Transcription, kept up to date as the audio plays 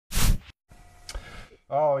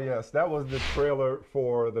Oh yes, that was the trailer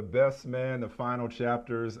for The Best Man, the final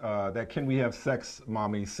chapters. That "Can We Have Sex,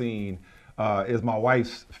 Mommy" scene is my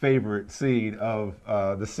wife's favorite scene of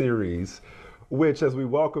the series, which, as we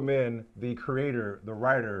welcome in the creator, the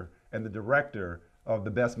writer, and the director of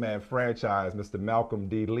the Best Man franchise, Mr. Malcolm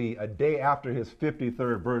D. Lee, a day after his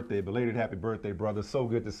 53rd birthday. Belated happy birthday, brother. So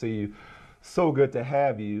good to see you. So good to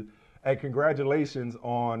have you. And congratulations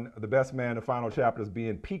on The Best Man, the final chapters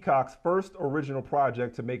being Peacock's first original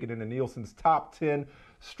project to make it into Nielsen's top 10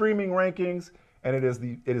 streaming rankings. And it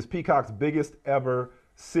is Peacock's biggest ever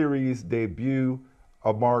series debut,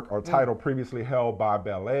 a mark or title previously held by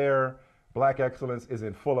Bel Air. Black excellence is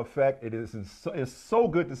in full effect. It's so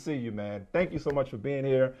good to see you, man. Thank you so much for being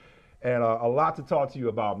here, and a lot to talk to you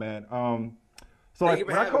about, man. So Thank you like for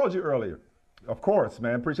when I having me. called you earlier, of course,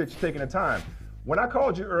 man, appreciate you taking the time. When I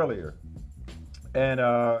called you earlier, and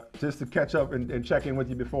just to catch up and check in with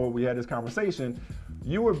you before we had this conversation,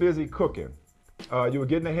 you were busy cooking. You were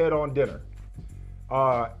getting ahead on dinner,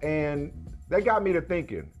 and that got me to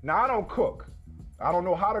thinking. Now I don't cook. I don't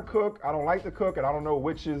know how to cook. I don't like to cook, and I don't know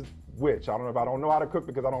which is which. I don't know if I don't know how to cook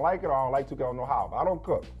because I don't like it, or I don't like to because I don't know how. But I don't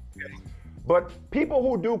cook. But people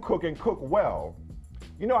who do cook and cook well,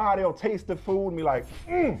 you know how they'll taste the food and be like,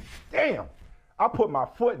 damn, I put my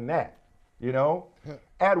foot in that, you know?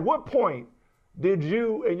 At what point did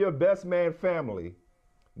you and your Best Man family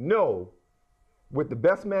know, with the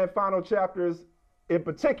Best Man final chapters in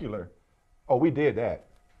particular, oh, we did that.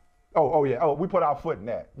 Oh yeah, we put our foot in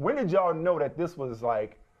that. When did y'all know that this was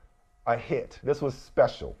like a hit? This was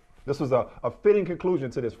special. This was a fitting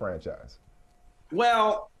conclusion to this franchise.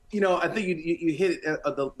 Well, I think you hit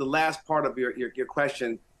the last part of your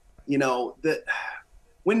question.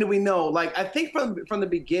 When do we know? Like, I think from the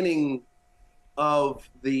beginning of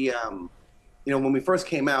the when we first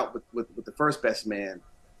came out with the first Best Man,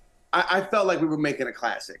 I felt like we were making a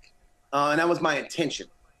classic, and that was my intention.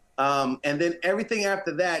 And then everything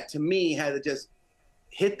after that, to me, had to just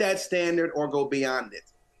hit that standard or go beyond it.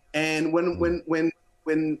 And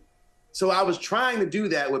so I was trying to do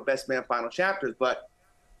that with Best Man Final Chapters, but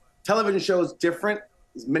television show is different.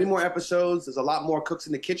 There's many more episodes. There's a lot more cooks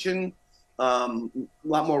in the kitchen, a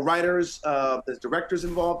lot more writers. There's directors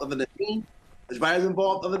involved other than me. There's writers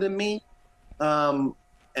involved other than me, and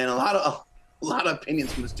a lot of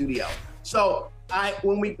opinions from the studio. So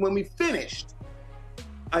when we finished,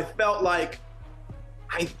 I felt like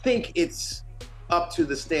I think it's up to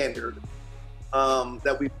the standard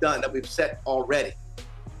that we've set already.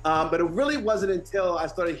 But it really wasn't until I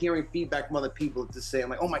started hearing feedback from other people just saying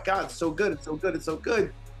like, "Oh my God, it's so good, it's so good, it's so good."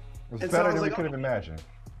 It was And better so I was than we like, could have imagined.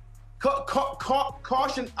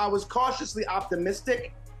 caution. I was cautiously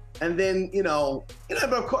optimistic, and then and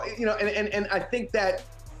I think that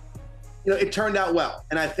it turned out well,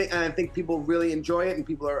 and I think people really enjoy it and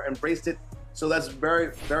people are embraced it. So that's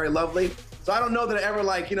very, very lovely. So I don't know that I ever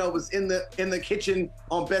was in the kitchen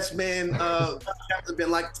on Best Man. Have been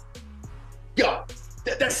like, yo,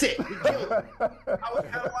 that's it. We killed it. I was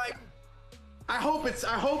kind of like, I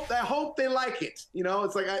hope they like it.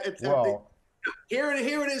 It's like here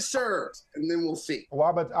it is served, and then we'll see. Well,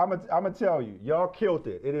 I'm gonna tell you, y'all killed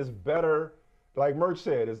it. It is better. Like Merch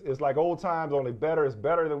said, it's like old times, only better. It's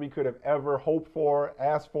better than we could have ever hoped for,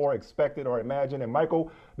 asked for, expected, or imagined. And Michael,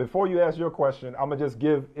 before you ask your question, I'm gonna just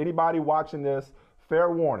give anybody watching this fair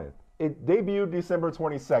warning. It debuted December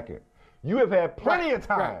 22nd. You have had plenty of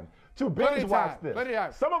time to binge watch this.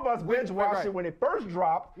 Some of us binge watched it when it first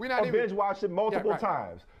dropped, or binge watched it multiple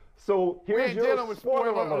times. So here's your dealing with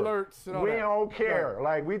spoiler alerts. and all We that. don't care.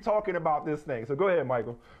 Like, we talking about this thing. So go ahead,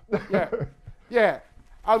 Michael. Yeah.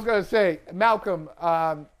 I was going to say, Malcolm,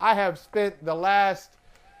 I have spent the last,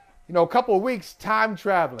 couple of weeks time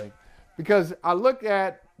traveling because I look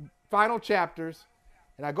at final chapters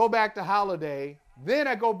and I go back to Holiday, then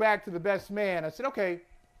I go back to The Best Man. I said, okay,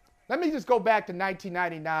 let me just go back to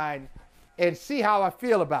 1999 and see how I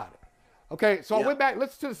feel about it. Okay, so I went back,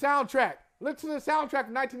 listened to the soundtrack. Listen to the soundtrack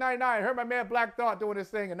from 1999. I heard my man Black Thought doing this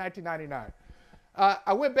thing in 1999.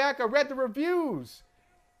 I went back, I read the reviews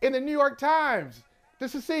in the New York Times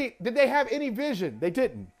just to see, did they have any vision? They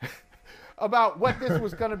didn't. About what this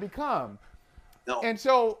was going to become. No. And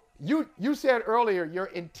so you said earlier your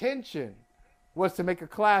intention was to make a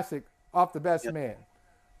classic off The Best Man.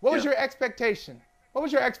 What was your expectation? What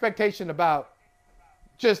was your expectation about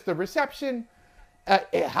just the reception,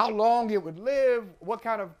 how long it would live, what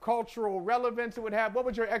kind of cultural relevance it would have? What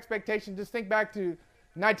was your expectation? Just think back to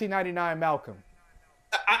 1999 Malcolm.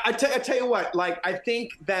 I tell you what, I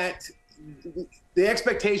think that the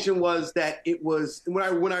expectation was that it was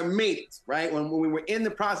when I made it, right? When we were in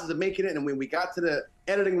the process of making it and when we got to the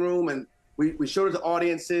editing room and We showed it to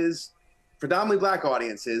audiences, predominantly Black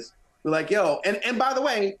audiences. We're like, yo, and by the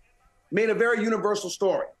way, made a very universal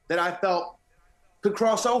story that I felt could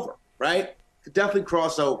cross over, right? Could definitely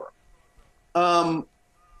cross over.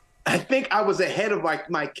 I think I was ahead of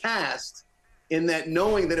my cast in that,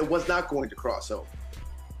 knowing that it was not going to cross over.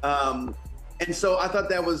 And so I thought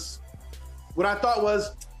that was, what I thought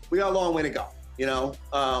was, we got a long way to go, you know,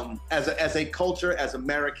 as a culture, as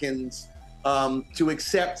Americans, to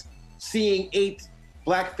accept seeing 8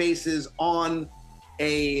 Black faces on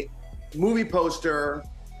a movie poster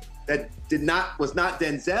that was not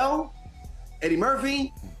Denzel, Eddie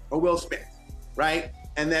Murphy, or Will Smith, right?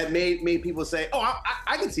 And that made people say, oh,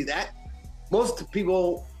 I can see that. Most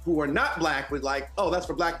people who are not Black would like, oh, that's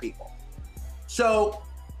for Black people. So,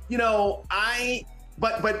 you know,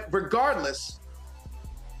 but regardless,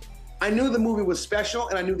 I knew the movie was special,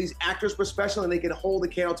 and I knew these actors were special, and they could hold a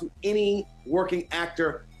candle to any working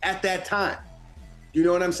actor at that time. You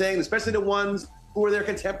know what I'm saying? Especially the ones who were their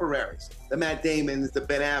contemporaries, the Matt Damons, the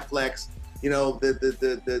Ben Afflecks, you know,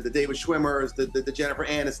 the David Schwimmers, the Jennifer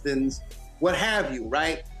Anistons, what have you,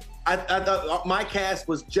 right? I thought my cast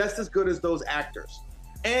was just as good as those actors.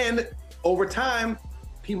 And over time,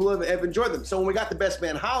 people have enjoyed them. So when we got the Best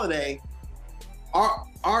Man Holiday,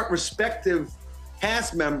 our respective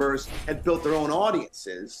cast members had built their own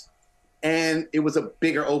audiences, and it was a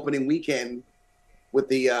bigger opening weekend with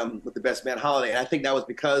the Best Man Holiday. And I think that was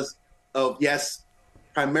because of, yes,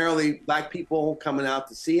 primarily Black people coming out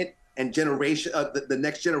to see it, and the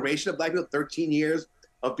next generation of Black people, 13 years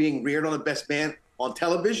of being reared on the Best Man on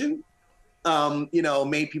television, you know,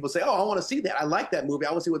 made people say, oh, I want to see that. I like that movie.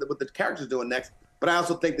 I want to see what the characters are doing next. But I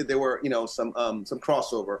also think that there were, you know, some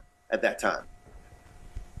crossover at that time.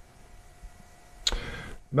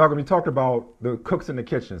 Malcolm, you talked about the cooks in the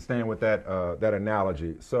kitchen, staying with that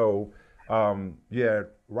analogy. So, yeah,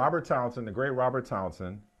 Robert Townsend, the great Robert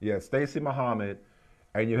Townsend, you had Stacey Muhammad,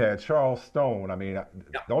 and you had Charles Stone. I mean,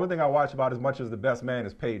 the only thing I watch about as much as The Best Man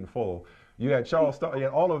is Paid in Full. You had Charles Stone, you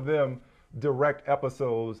had all of them direct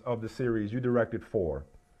episodes of the series. You directed 4.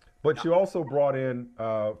 But you also brought in,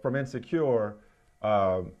 from Insecure,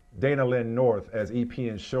 Dana Lynn North as EP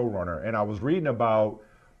and showrunner. And I was reading about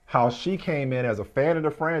how she came in as a fan of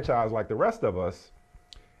the franchise like the rest of us,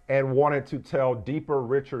 and wanted to tell deeper,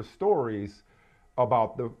 richer stories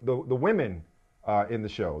about the women in the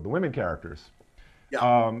show, the women characters,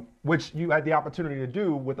 which you had the opportunity to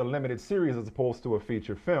do with a limited series as opposed to a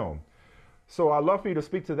feature film. So I'd love for you to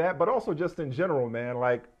speak to that, but also just in general, man,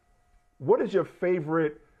 like, what is your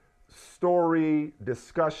favorite story,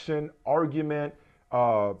 discussion, argument,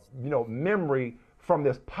 memory from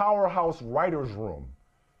this powerhouse writer's room?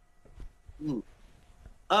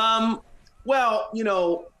 Well, you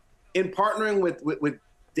know, in partnering with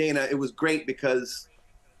Dana, it was great because,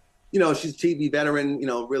 you know, she's a TV veteran, you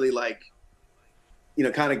know, really, like, you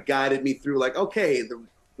know, kind of guided me through, like, okay, the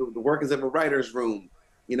workings of a writer's room,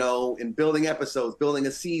 you know, in building episodes, building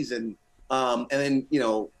a season, and then, you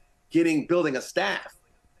know, building a staff.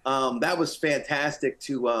 That was fantastic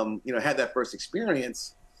to, you know, have that first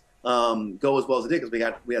experience go as well as it did,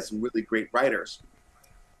 because we had some really great writers.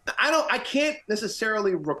 I can't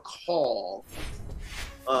necessarily recall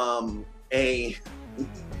an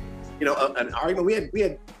argument. We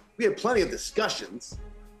had plenty of discussions,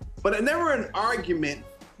 but never an argument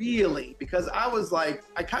really, because I was like,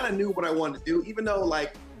 I kind of knew what I wanted to do, even though,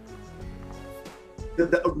 like,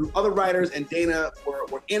 the other writers and Dana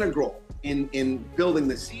were integral in building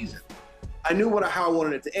the season. I knew how I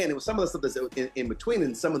wanted it to end. It was some of the stuff that's in between,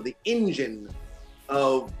 and some of the engine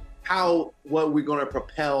of what we're going to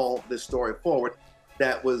propel this story forward.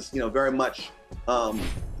 That was, you know, very much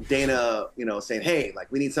Dana, you know, saying, hey, like,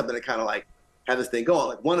 we need something to kind of like have this thing going.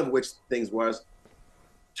 Like, one of which things was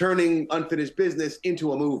turning Unfinished Business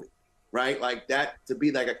into a movie, right? Like, that to be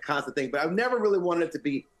like a constant thing. But I've never really wanted it to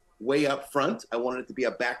be way up front. I wanted it to be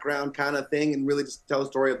a background kind of thing, and really just tell the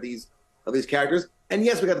story of these characters. And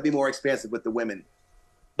yes, we got to be more expansive with the women,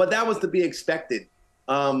 but that was to be expected.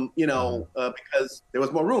 Because there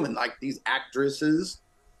was more room, and, like, these actresses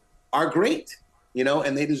are great, you know,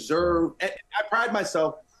 and they deserve. I pride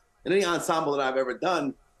myself in any ensemble that I've ever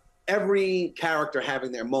done, every character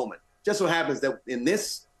having their moment. Just so happens that in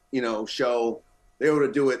this, you know, show, they were able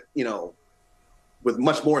to do it, you know, with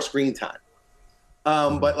much more screen time.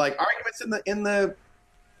 But, like, arguments in the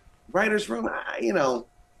writers' room, you know,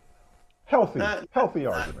 healthy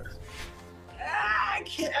arguments.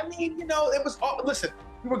 I mean, you know, it was listen,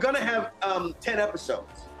 we were gonna have 10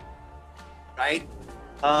 episodes, right?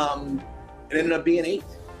 It ended up being 8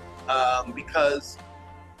 because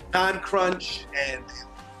time crunch and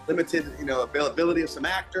limited, you know, availability of some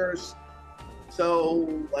actors. So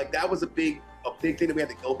like that was a big thing that we had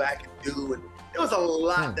to go back and do, and there was a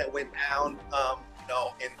lot that went down,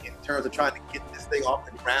 in terms of trying to get this thing off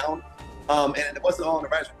the ground. And it wasn't all in the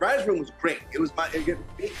writers' room. The writers' room was great. It was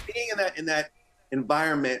being in that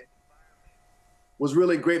environment was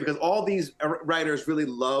really great because all these writers really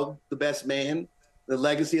loved The Best Man, the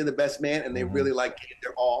legacy of The Best Man, and they really like gave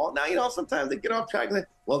their all. Now, sometimes they get off track and say,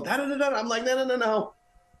 well, da-da-da-da. I'm like, no.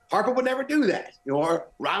 Harper would never do that. Or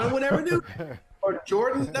Robin would never do that. Or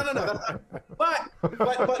Jordan, no. But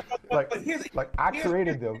here's I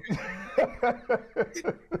created them.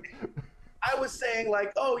 I was saying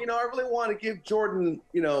like, I really want to give Jordan,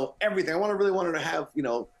 everything. I really want her to have,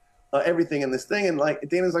 everything in this thing. And like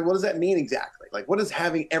Dana's like, what does that mean exactly? Like, what does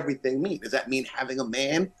having everything mean? Does that mean having a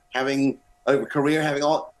man, having a career, having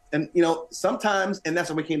all? And sometimes, and that's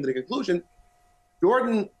when we came to the conclusion.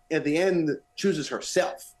 Jordan at the end chooses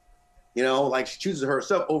herself. Like she chooses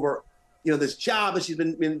herself over, this job that she's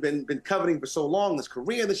been coveting for so long, this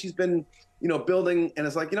career that she's been, building. And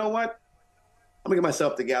it's like, you know what? I'm gonna get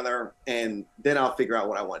myself together, and then I'll figure out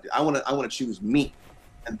what I want to do. I want to choose me,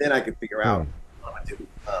 and then I can figure out what I do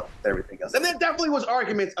with everything else. And there definitely was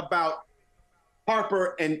arguments about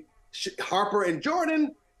Harper and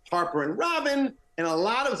Jordan, Harper and Robin, and a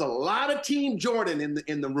lot of Team Jordan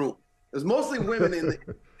in the room. It was mostly women in the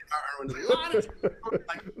room. A lot of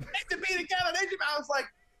like they should be together. I was like,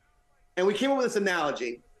 and we came up with this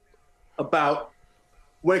analogy about.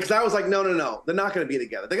 Because I was like, no, they're not going to be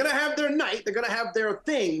together. They're going to have their night, they're going to have their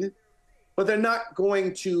thing, but they're not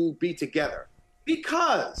going to be together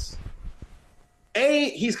because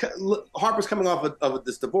Harper's coming off of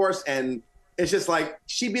this divorce, and it's just like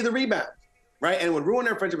she'd be the rebound, right? And it would ruin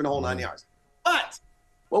their friendship in the whole 9 yards. But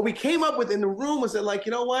what we came up with in the room was that, like,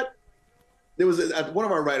 you know what? There was one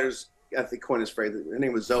of our writers, I think, coined this phrase. Her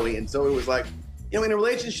name was Zoe, and Zoe was like, in a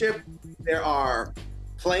relationship, there are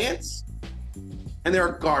plants. And there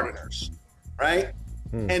are gardeners, right?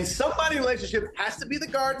 And somebody in a relationship has to be the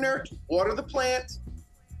gardener to water the plant,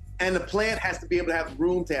 and the plant has to be able to have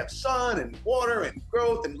room to have sun and water and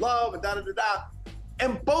growth and love and da-da-da-da.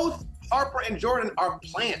 And both Harper and Jordan are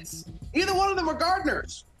plants. Neither one of them are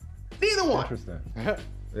gardeners. Neither one. Interesting.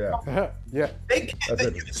 Yeah. Yeah.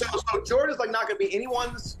 So Jordan's like not going to be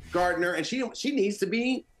anyone's gardener, and she needs to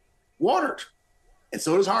be watered, and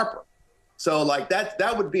so does Harper. So like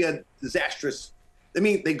that would be a disastrous. I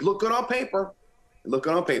mean, they look good on paper.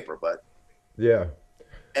 But yeah.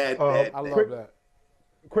 I love that.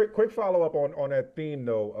 Quick follow up on that theme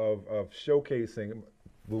though of showcasing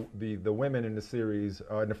the women in the series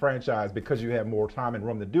in the franchise because you have more time and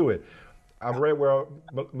room to do it. I've read where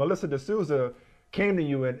Melissa D'Souza came to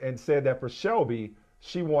you and said that for Shelby,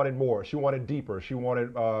 she wanted more. She wanted deeper. She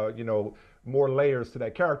wanted more layers to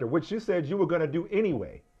that character, which you said you were going to do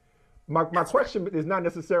anyway. My question is not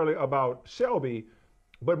necessarily about Shelby,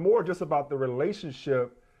 but more just about the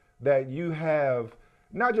relationship that you have,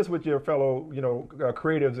 not just with your fellow,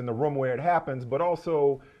 creatives in the room where it happens, but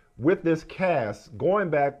also with this cast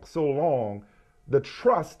going back so long, the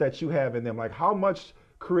trust that you have in them. Like, how much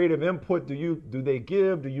creative input do they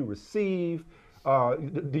give? Do you receive?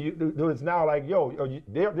 Do it's now like,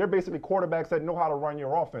 they're basically quarterbacks that know how to run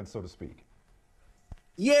your offense, so to speak.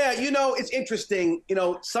 Yeah, it's interesting.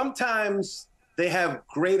 Sometimes they have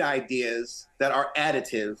great ideas that are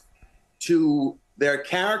additive to their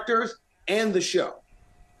characters and the show.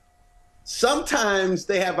 Sometimes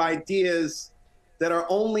they have ideas that are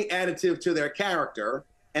only additive to their character,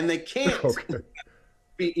 and they can't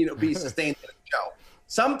be sustained in the show.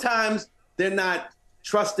 Sometimes they're not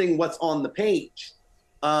trusting what's on the page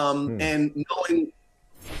and knowing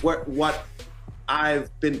what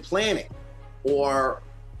I've been planning. Or,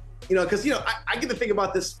 because, I get to think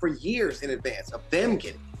about this for years in advance of them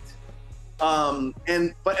getting it.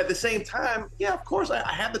 But at the same time, yeah, of course,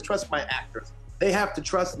 I have to trust my actors. They have to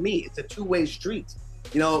trust me. It's a two-way street.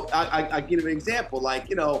 I give an example.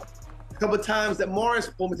 Like, a couple of times that Morris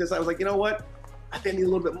pulled me to the side, I was like, you know what? I think I need a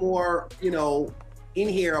little bit more, in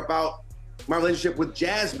here about my relationship with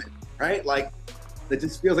Jasmine, right? Like, it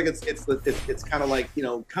just feels like it's kind of like,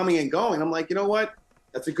 coming and going. I'm like, you know what?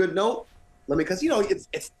 That's a good note. Because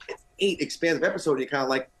it's 8 expansive episodes. You're kind of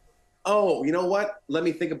like, oh, you know what? Let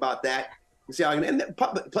me think about that. You see how and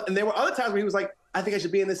there were other times where he was like, I think I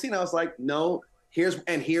should be in this scene. I was like, no, here's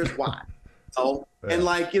why. So and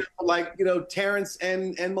Terrence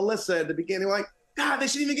and Melissa at the beginning were like, God, they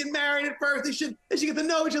shouldn't even get married at first. They should get to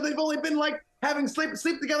know each other. They've only been like having sleep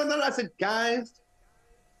together. And I said, guys,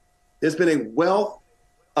 there's been a wealth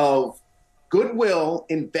of goodwill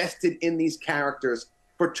invested in these characters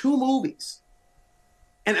for 2 movies.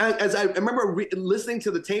 And I remember listening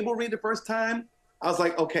to the table read the first time, I was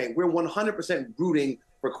like, okay, we're 100% rooting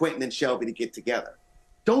for Quentin and Shelby to get together.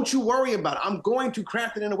 Don't you worry about it. I'm going to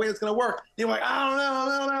craft it in a way that's going to work. They're like, I don't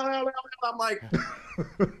know. I'm like,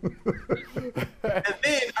 and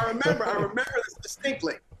then I remember this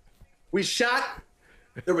distinctly. We shot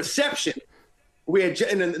the reception. We had,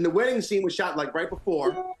 and the wedding scene was shot like right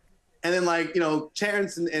before. And then like, you know,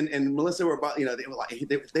 Terrence and Melissa were about, you know, they were like,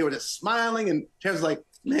 they were just smiling, and Terrence was like,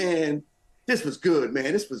 man, this was good,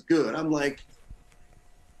 man. This was good. I'm like,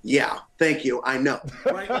 yeah, thank you. I know.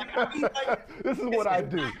 Right? Like, I mean, like, this is what I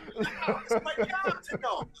do. It's my job to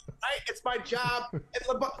know. Right? It's my job. And,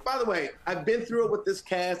 by the way, I've been through it with this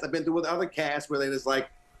cast. I've been through it with other casts where they're just like,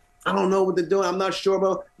 I don't know what they're doing. I'm not sure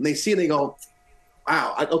about. And they see it and they go,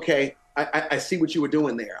 wow, okay, I see what you were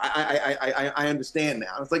doing there. I understand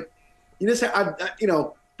now. It's like, you just have, you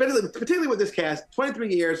know, particularly with this cast,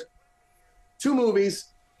 23 years, 2 movies,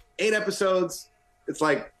 8 episodes. It's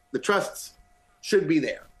like the trust should be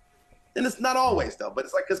there. And it's not always though, but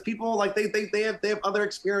it's like, because people like they have other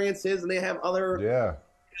experiences, and they have other you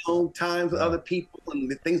know, times with other people,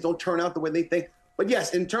 and things don't turn out the way they think. But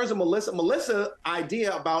yes, in terms of Melissa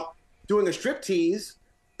idea about doing a striptease,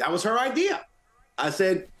 that was her idea. I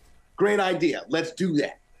said, great idea, let's do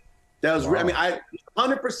that. That was I mean,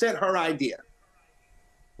 100% her idea.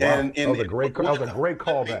 Wow. And that was a great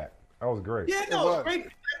callback. That was great. Yeah, no, it was great.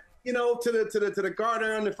 You know, to the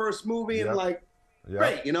Garter in the first movie, and like,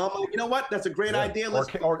 great. You know, I'm like, you know what? That's a great idea. Let's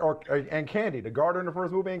and Candy, the Garter in the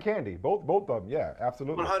first movie, and Candy, both of them. Yeah,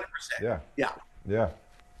 absolutely. 100%. Yeah.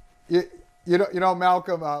 You know,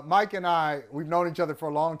 Malcolm, Mike and I, we've known each other for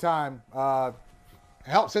a long time.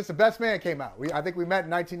 Since The Best Man came out. I think we met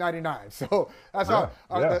in 1999. So that's our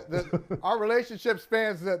relationship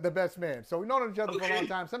spans The Best Man. So we've known each other for a long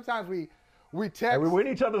time. Sometimes we text. And we were in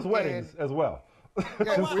each other's weddings as well.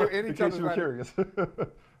 Yeah, we were in each other's weddings. Curious.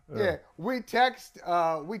 Yeah, we text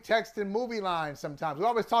in movie lines sometimes. We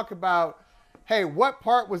always talk about, hey, what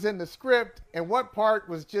part was in the script and what part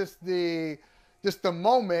was just the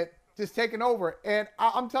moment just taking over. And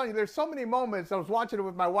I'm telling you, there's so many moments. I was watching it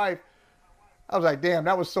with my wife. I was like, damn,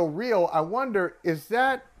 that was so real. I wonder, was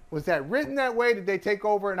that written that way? Did they take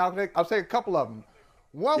over? And I'll say a couple of them.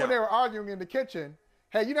 One, when they were arguing in the kitchen.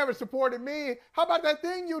 Hey, you never supported me. How about that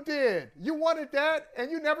thing you did? You wanted that,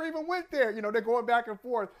 and you never even went there. You know, they're going back and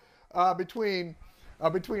forth between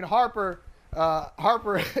Harper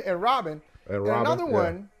and Robin. And another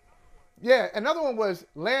one was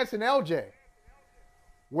Lance and LJ,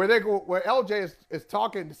 where LJ is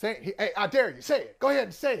talking, saying, "Hey, I dare you, say it. Go ahead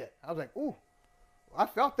and say it." I was like, "Ooh, I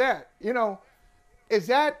felt that." You know, was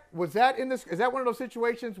that one of those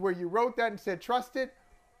situations where you wrote that and said trust it,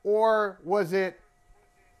 or was it,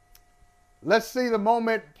 let's see the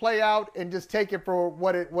moment play out and just take it for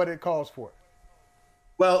what it calls for?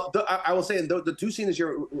 Well, I will say the 2 scenes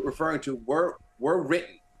you're referring to were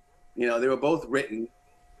written. You know, they were both written.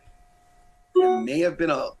 There may have been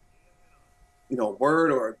a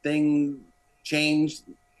word or a thing changed,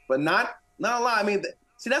 but not a lot. I mean,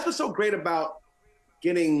 see, that's what's so great about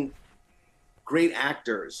getting great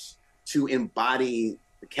actors to embody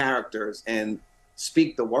the characters and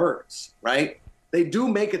speak the words, right? They do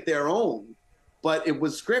make it their own, but it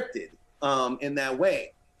was scripted in that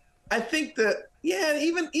way. I think that,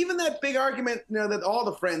 even that big argument, you know, that all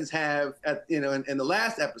the friends have at, you know, in the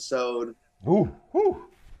last episode. Ooh.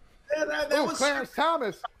 That was Clarence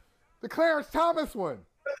Thomas. The Clarence Thomas one.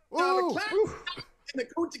 Ooh. And the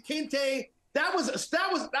Kunta Kinte, that was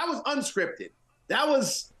unscripted. That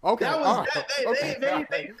was okay.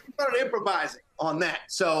 They started improvising on that.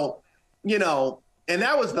 So, you know, and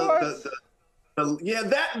that was that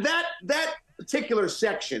particular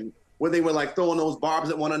section where they were like throwing those barbs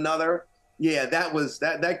at one another. Yeah, that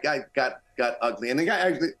guy got ugly, and the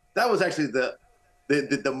guy that was actually the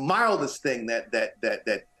mildest thing that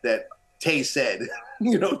Tay said,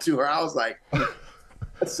 you know, to her. I was like,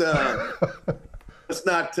 let's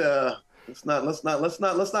not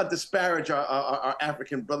disparage our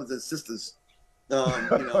African brothers and sisters. You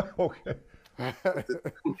know. Okay.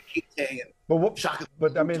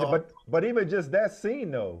 But even just that scene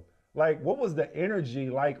though, like, what was the energy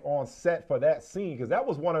like on set for that scene? Because that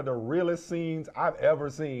was one of the realest scenes I've ever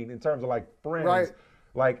seen in terms of like friends,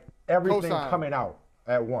 like everything coming out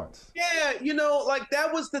at once. Yeah, you know, like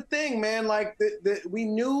that was the thing, man. Like we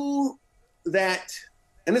knew that,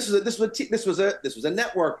 and this was a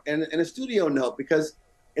network and a studio note, because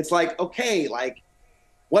it's like, okay, like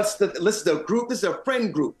this is a group, this is a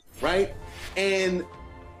friend group, right? And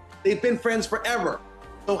they've been friends forever.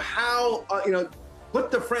 So how, you know,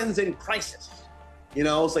 put the friends in crisis, you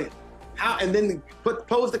know, it's like how, and then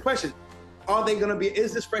pose the question, are they going to be?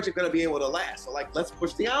 Is this friendship going to be able to last? So like, let's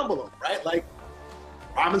push the envelope, right? Like,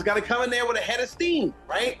 Robin's got to come in there with a head of steam,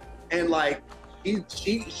 right? And like,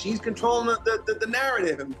 she's controlling the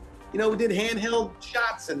narrative, and you know, we did handheld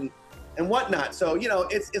shots and whatnot. So you know,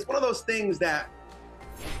 it's one of those things that,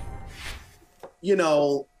 you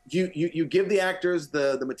know, you give the actors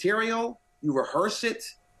the material, you rehearse it,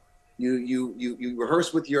 you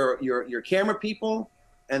rehearse with your camera people,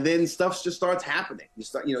 and then stuff just starts happening. You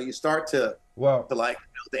start to like,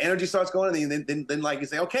 the energy starts going, and then like you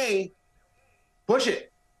say, okay, push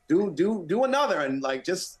it, do another, and like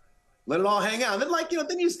just let it all hang out. And then like, you know,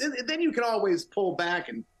 then you can always pull back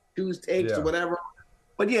and choose takes or whatever.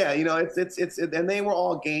 But yeah, you know, it's and they were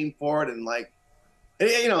all game for it, and like,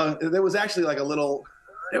 you know, there was actually like a little,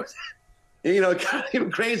 it was, you know, kind of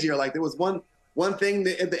even crazier. Like there was one thing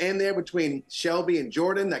at the end there between Shelby and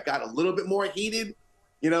Jordan that got a little bit more heated,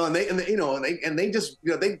 you know, and they just,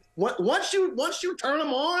 you know, once you turn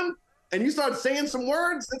them on and you start saying some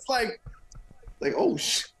words, it's like oh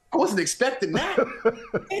I wasn't expecting that.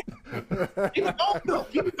 Keep it going, though.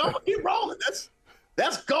 Keep it going. Keep rolling.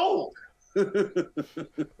 That's gold.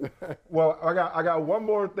 Well, I got one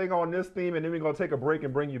more thing on this theme, and then we're gonna take a break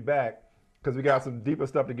and bring you back because we got some deeper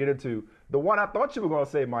stuff to get into. The one I thought you were gonna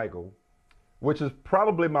say, Michael, which is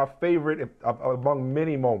probably my favorite among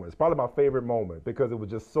many moments, probably my favorite moment because it was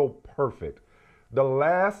just so perfect. The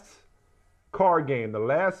last card game, the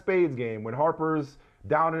last spades game, when Harper's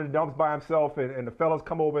down in the dumps by himself and the fellas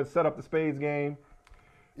come over and set up the spades game.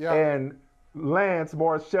 Yeah. And Lance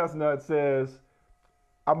Morris Chestnut says,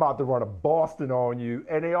 I'm about to run a Boston on you,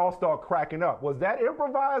 and they all start cracking up. Was that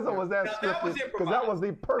improvised or was that scripted? Because that was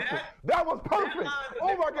the perfect. That was perfect.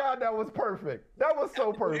 Oh my God, that was perfect. That was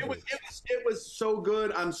so perfect. It was so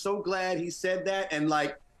good. I'm so glad he said that, and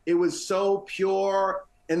like it was so pure,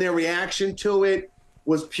 and their reaction to it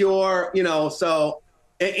was pure. You know, so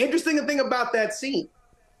an interesting thing about that scene,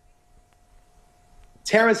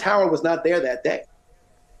 Terrence Howard was not there that day.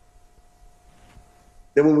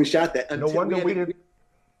 Then when we shot that, no wonder we didn't.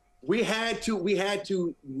 We had to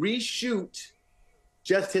reshoot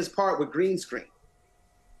just his part with green screen.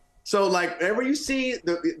 So like whenever you see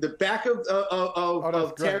the back of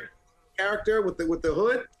Terrence's character with the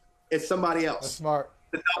hood, it's somebody else. That's smart.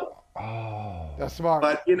 Oh, that's smart.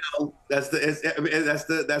 But you know, that's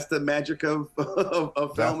the magic of film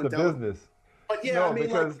and television. Business. But yeah, no, I mean,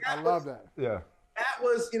 because like, I love that. Yeah. That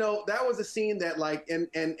was a scene that like, and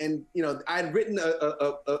you know, I'd written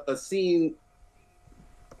a scene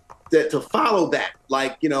that to follow that,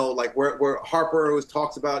 like, you know, like where Harper always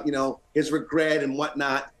talks about, you know, his regret and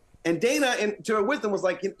whatnot. And Dana, and to her wisdom, was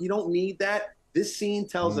like, you don't need that. This scene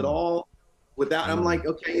tells it all. Without, I'm like,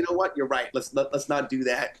 okay, you know what? You're right. Let's not do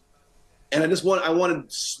that. And I wanted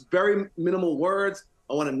very minimal words.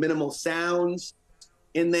 I wanted minimal sounds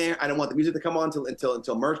in there. I didn't want the music to come on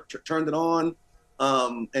until Merch turned it on.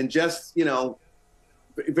 And just, you know,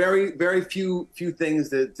 very, very few things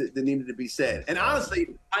that needed to be said. And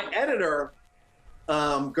honestly, my editor,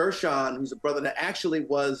 Gershon, who's a brother that actually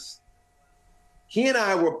he and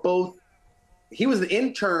I were both, he was the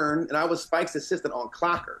intern and I was Spike's assistant on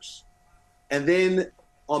Clockers. And then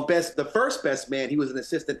on the first Best Man, he was an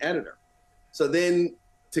assistant editor. So then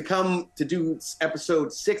to come to do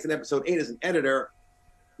episode 6 and episode 8 as an editor,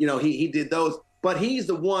 you know, he did those. But he's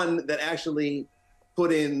the one that actually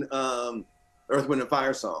put in Earth, Wind, and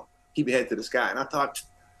Fire song, Keep Your Head to the Sky. And I thought,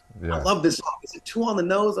 I love this song. Is it too on the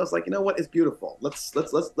nose? I was like, you know what? It's beautiful. Let's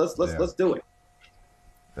do it.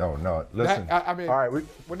 Oh no! Listen. I mean, all right,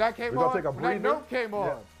 when that came on, when that note came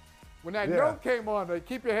on, when that note came on, like,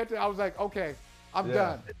 keep your head to, I was like, okay, I'm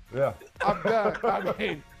done. Yeah. I'm done. I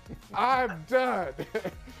mean, I'm done.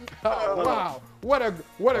 Wow, what a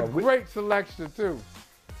great selection too.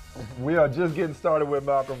 We are just getting started with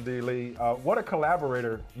Malcolm D. Lee. What a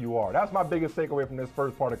collaborator you are. That's my biggest takeaway from this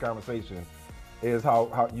first part of the conversation, is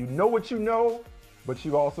how you know what you know, but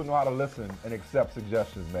you also know how to listen and accept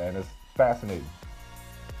suggestions, man. It's fascinating.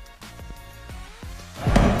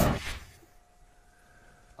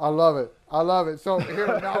 I love it. I love it. So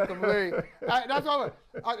here's Malcolm Lee. That's all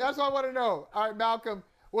I want to know. All right, Malcolm,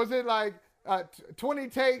 was it like 20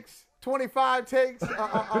 takes, 25 takes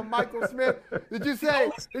on Michael Smith? Did you say,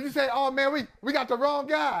 oh man, we got the wrong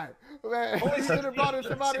guy? Man, we should have brought in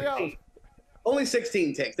somebody else. Only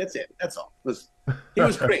 16 takes. That's it. That's all. He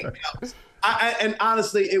was great. And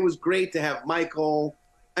honestly, it was great to have Michael.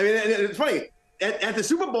 I mean, it's funny. At the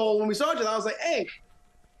Super Bowl, when we saw each other, I was like, hey,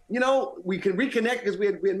 you know, we can reconnect because we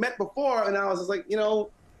had met before. And I was just like, you know,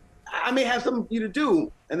 I may have something for you to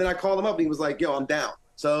do. And then I called him up and he was like, yo, I'm down.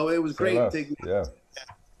 So it was great. Yeah.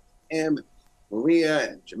 And Maria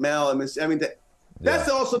and Jamel and Miss. I mean, that's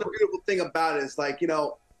also the beautiful thing about it. It's like, you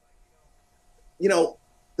know,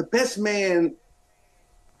 the Best Man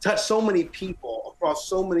touched so many people across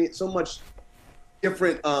so much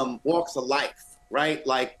different walks of life, right?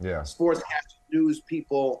 Like sportscasters, news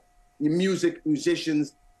people,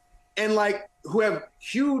 musicians, and like who have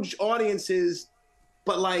huge audiences,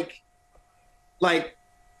 but like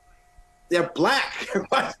they're black,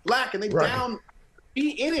 everybody's black, and they down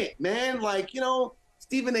be in it, man. Like, you know,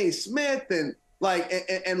 Stephen A. Smith and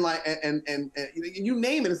you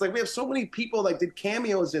name it. It's like we have so many people like did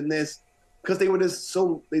cameos in this because they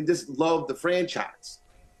just loved the franchise,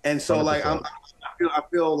 and so 100%. Like I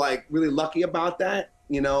feel like really lucky about that,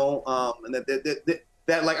 you know, and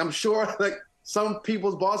that like I'm sure like some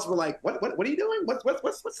people's bosses were like, what are you doing? What's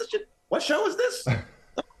this shit? What show is this?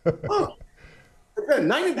 Oh,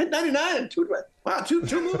 99 and two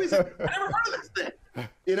movies. I never heard of this thing,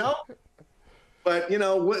 you know. But you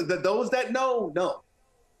know, those that know.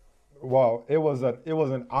 Well, it was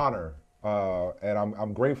an honor, and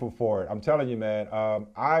I'm grateful for it. I'm telling you, man.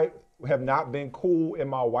 I have not been cool in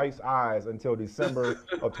my wife's eyes until December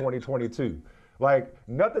of 2022. Like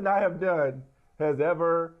nothing I have done has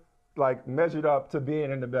ever like measured up to being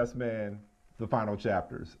in The Best Man, the final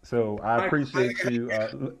chapters. So I appreciate you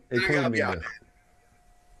including me in this.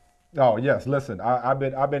 Oh yes, listen, I've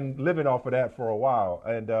been living off of that for a while,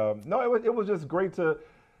 and no, it was just great to,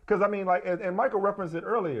 because I mean, like, and Michael referenced it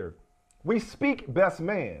earlier. We speak Best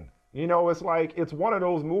Man, you know, it's like it's one of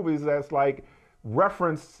those movies that's like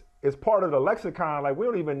referenced as part of the lexicon. Like we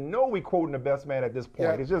don't even know we quoting The Best Man at this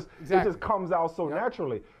point. Yeah, it just comes out so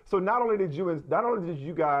naturally. So not only did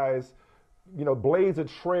you guys, you know, blaze a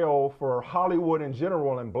trail for Hollywood in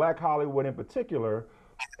general and Black Hollywood in particular.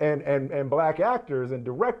 And black actors and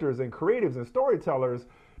directors and creatives and storytellers,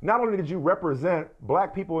 not only did you represent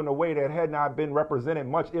black people in a way that had not been represented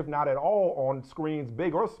much, if not at all, on screens,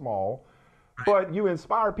 big or small, but you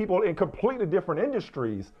inspired people in completely different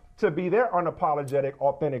industries to be their unapologetic,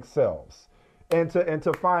 authentic selves, and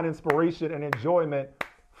to find inspiration and enjoyment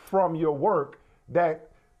from your work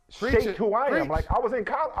that shaped who I am. Like I was in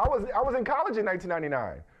college in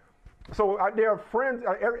 1999. So there are friends,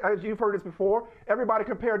 as you've heard this before, everybody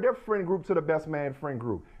compared their friend group to the Best Man friend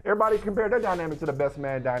group. Everybody compared their dynamic to the Best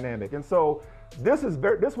Man dynamic. And so this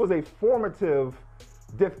was a formative,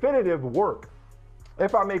 definitive work.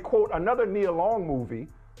 If I may quote another Nia Long movie,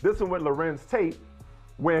 this one with Lorenz Tate,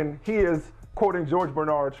 when he is quoting George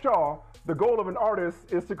Bernard Shaw, the goal of an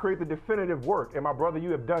artist is to create the definitive work. And my brother, you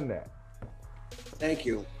have done that. Thank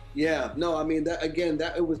you. Yeah, no, I mean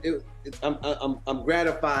I'm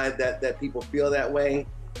gratified that people feel that way.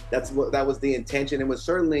 That was the intention. It was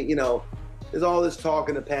certainly, you know, there's all this talk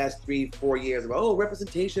in the past 3-4 years about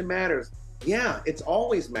representation matters. Yeah, it's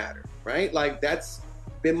always mattered, right? Like that's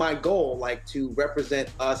been my goal, like to represent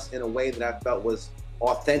us in a way that I felt was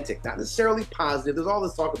authentic, not necessarily positive. There's all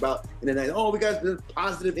this talk about in the night, we got the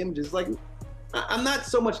positive images. Like I'm not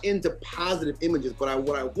so much into positive images, but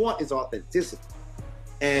what I want is authenticity.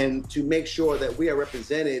 And to make sure that we are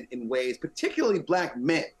represented in ways, particularly black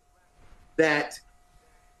men, that,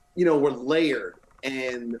 you know, were layered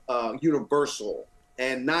and universal,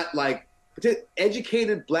 and not like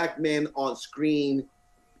educated black men on screen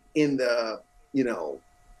in the, you know,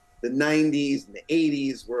 the 90s and the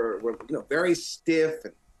 80s were you know, very stiff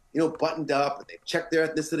and, you know, buttoned up, and they checked their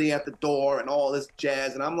ethnicity at the door and all this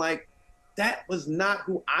jazz. And I'm like, that was not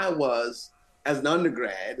who I was as an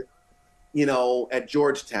undergrad, you know, at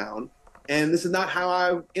Georgetown, and this is not how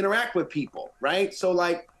I interact with people, right? So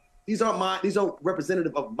like, these aren't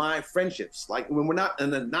representative of my friendships. Like when we're not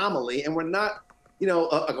an anomaly, and we're not, you know,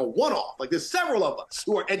 like a one-off. Like there's several of us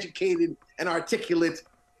who are educated and articulate.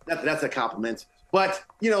 That's a compliment, but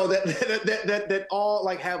you know that all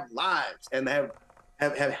like have lives and have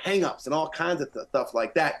hang-ups and all kinds of stuff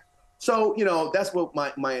like that. So you know, that's what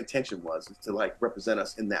my intention was, is to like represent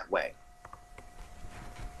us in that way.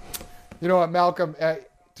 You know what, Malcolm,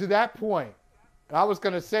 to that point, I was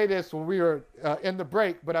going to say this when we were in the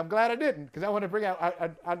break, but I'm glad I didn't, because I want to bring out,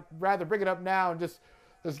 I'd rather bring it up now and just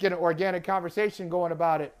let's get an organic conversation going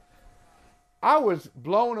about it. I was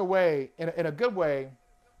blown away in a good way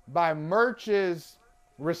by Murch's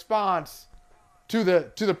response to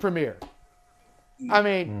the premiere. I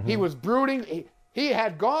mean, he was brooding. He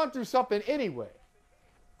had gone through something anyway.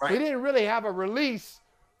 Right. He didn't really have a release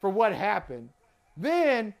for what happened.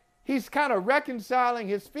 Then he's kind of reconciling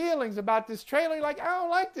his feelings about this trailer. Like, I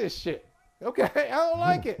don't like this shit. Okay, I don't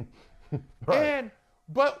like it. Right.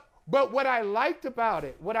 But what I liked about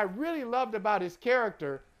it, what I really loved about his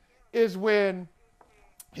character, is when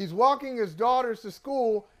he's walking his daughters to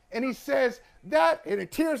school And he says that, and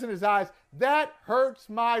it tears in his eyes, that hurts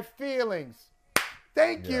my feelings.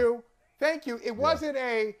 Thank you. It wasn't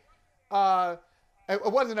a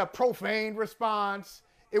profane response.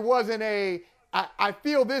 It wasn't I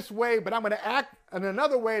feel this way, but I'm going to act in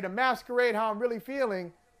another way to masquerade how I'm really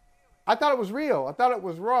feeling. I thought it was real. I thought it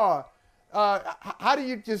was raw. How do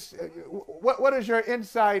you just, what is your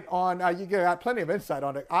insight on, you got plenty of insight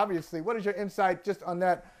on it, obviously. What is your insight just on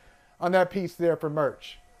that piece there for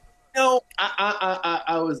merch? I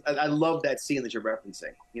love that scene that you're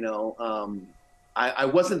referencing. I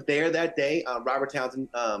wasn't there that day. Robert Townsend,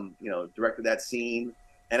 directed that scene,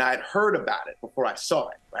 and I had heard about it before I saw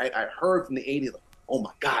it. Right, I heard from the '80s, like, "Oh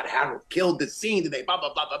my God, Harold killed this scene today." Blah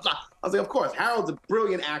blah blah blah blah. I was like, "Of course, Harold's a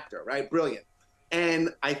brilliant actor, right? Brilliant."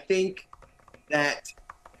 And I think that,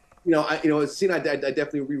 a scene I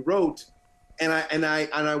definitely rewrote, and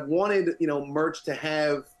I wanted merch to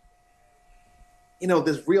have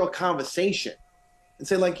this real conversation and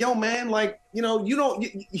say like, "Yo, man, like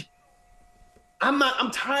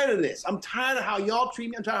I'm tired of this. I'm tired of how y'all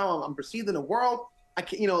treat me. I'm tired of how I'm perceived in the world. I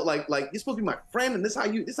can't, like you're supposed to be my friend, and this how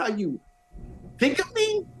you think of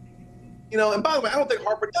me, And by the way, I don't think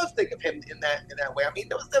Harper does think of him in that way. I mean,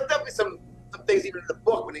 there was definitely some things even in the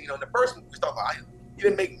book when in the first one we talk about you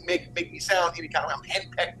didn't make me sound any kind of I'm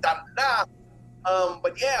henpecked, da da da.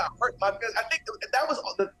 But yeah, hurt my feelings. I think that was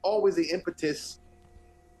always the impetus.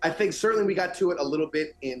 I think certainly we got to it a little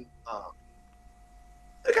bit in.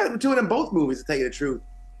 I got to it in both movies, to tell you the truth.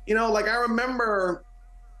 Like I remember,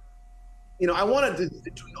 I wanted to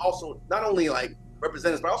also not only like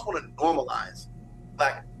represent us, but I also wanted to normalize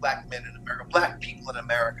black men in America, black people in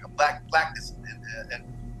America, blackness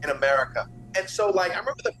in America. And so, like, I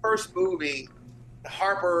remember the first movie,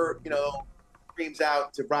 Harper, screams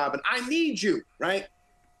out to Robin, "I need you," right?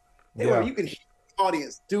 Yeah. You can hear the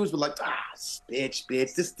audience. Dudes were like, bitch,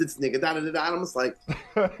 this nigga, da da da da. And I'm just like,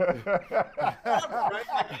 right?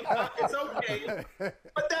 It's okay,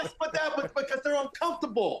 but because they're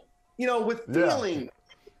uncomfortable, with feeling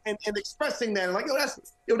and expressing that, and like,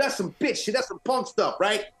 that's some bitch shit, that's some punk stuff,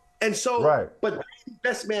 right? And so, right. But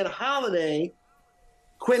Best Man Holiday,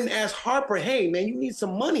 Quentin asked Harper, "Hey, man, you need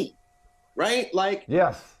some money, right?" Like,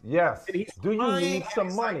 yes. Do you crying, need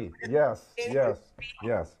some money? Yes.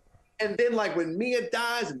 And then, like, when Mia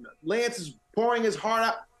dies and Lance is pouring his heart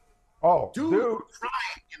out, dude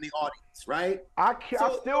crying in the audience, right? I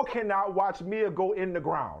still cannot watch Mia go in the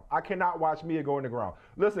ground. I cannot watch Mia go in the ground.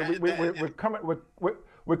 Listen,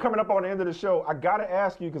 we're coming up on the end of the show. I got to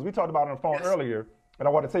ask you, because we talked about it on the phone earlier, and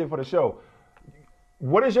I want to tell you for the show.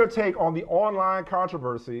 What is your take on the online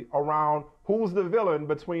controversy around who's the villain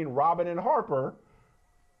between Robin and Harper?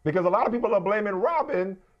 Because a lot of people are blaming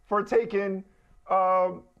Robin for taking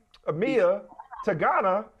Mia to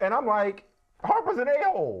Ghana, and I'm like, Harper's an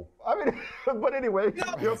a-hole. I mean, but anyway,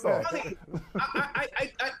 your thoughts.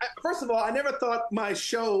 First of all, I never thought my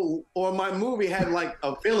show or my movie had like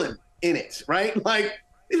a villain in it, right? Like,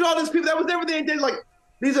 these are all these people that was everything they did. Like,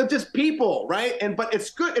 these are just people, right? But it's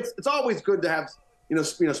good. It's always good to have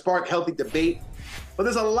spark healthy debate. But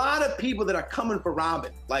there's a lot of people that are coming for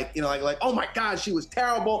Robin, like oh my God, she was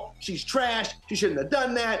terrible, she's trash, she shouldn't have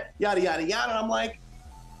done that, yada yada yada. And I'm like,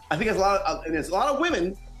 I think there's a lot of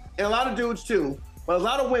women and a lot of dudes too, but a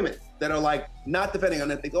lot of women that are like not defending on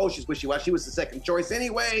it. Think, oh, she's wishy-washy, she was the second choice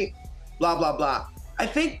anyway, blah blah blah. I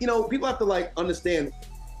think people have to like understand,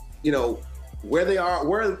 where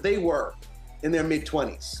they were in their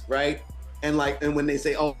mid-20s, right? And when they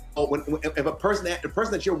say, if the person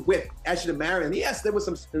that you're with asked you to marry, and yes, there was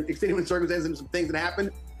some extenuating circumstances and some things that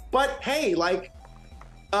happened, but hey, like,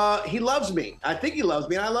 he loves me. I think he loves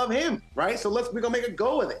me, and I love him, right? So we're gonna make a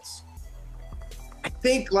go of this. I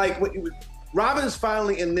think like Robin is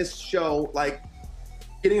finally in this show, like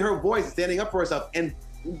getting her voice, standing up for herself, and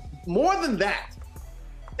more than that,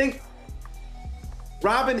 I think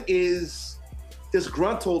Robin is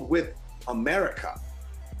disgruntled with America.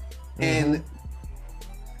 And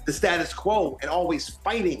the status quo, and always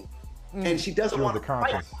fighting, and she doesn't want to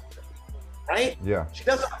fight, right? Yeah. She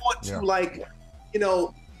doesn't want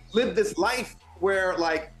to live this life where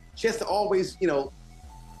like she has to always be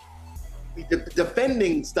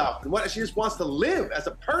defending stuff, and she just wants to live as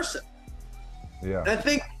a person. Yeah. And I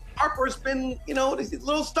think Harper's been he's a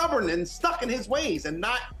little stubborn and stuck in his ways and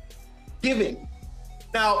not giving.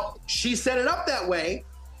 Now she set it up that way.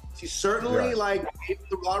 She certainly gave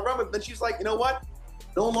a lot of rubber, but she's like, you know what?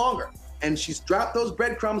 No longer. And she's dropped those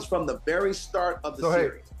breadcrumbs from the very start of the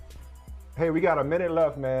series. Hey, we got a minute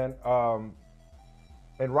left, man.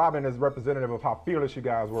 And Robin is representative of how fearless you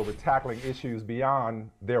guys were with tackling issues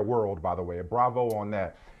beyond their world, by the way. Bravo on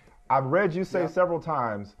that. I've read you say several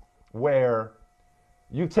times where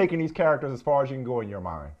you've taken these characters as far as you can go in your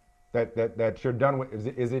mind. That you're done with.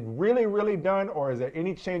 Is it really, really done, or is there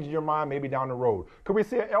any change in your mind maybe down the road? Could we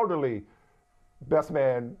see an elderly Best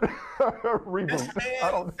Man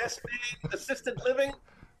reboot? Best Man, assisted living?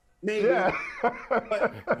 Maybe. Yeah.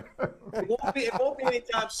 But it won't be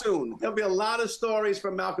anytime soon. There'll be a lot of stories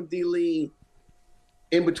from Malcolm D. Lee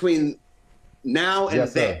in between now and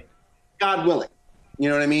then, God willing. You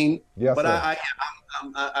know what I mean? Yes. But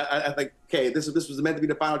I think, okay, this was meant to be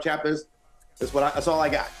the final chapters. That's all I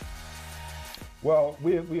got. Well,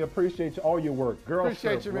 we appreciate all your work. Girls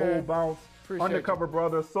Trip, Roll Bounce, Undercover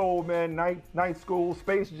Brother, Soul Man, Night School,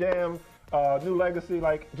 Space Jam, New Legacy,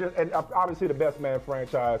 and obviously the Best Man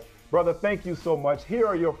franchise. Brother, thank you so much. Here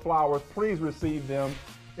are your flowers. Please receive them.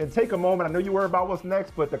 And take a moment. I know you worry about what's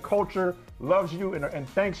next, but the culture loves you and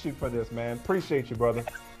thanks you for this, man. Appreciate you, brother.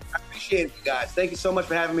 I appreciate it, you guys. Thank you so much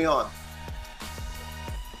for having me on.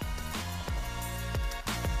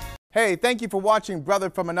 Hey, thank you for watching Brother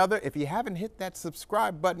from Another. If you haven't hit that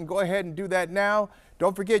subscribe button, go ahead and do that now.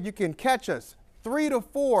 Don't forget, you can catch us 3 to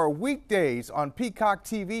 4 weekdays on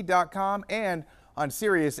PeacockTV.com and on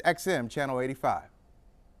Sirius XM Channel 85.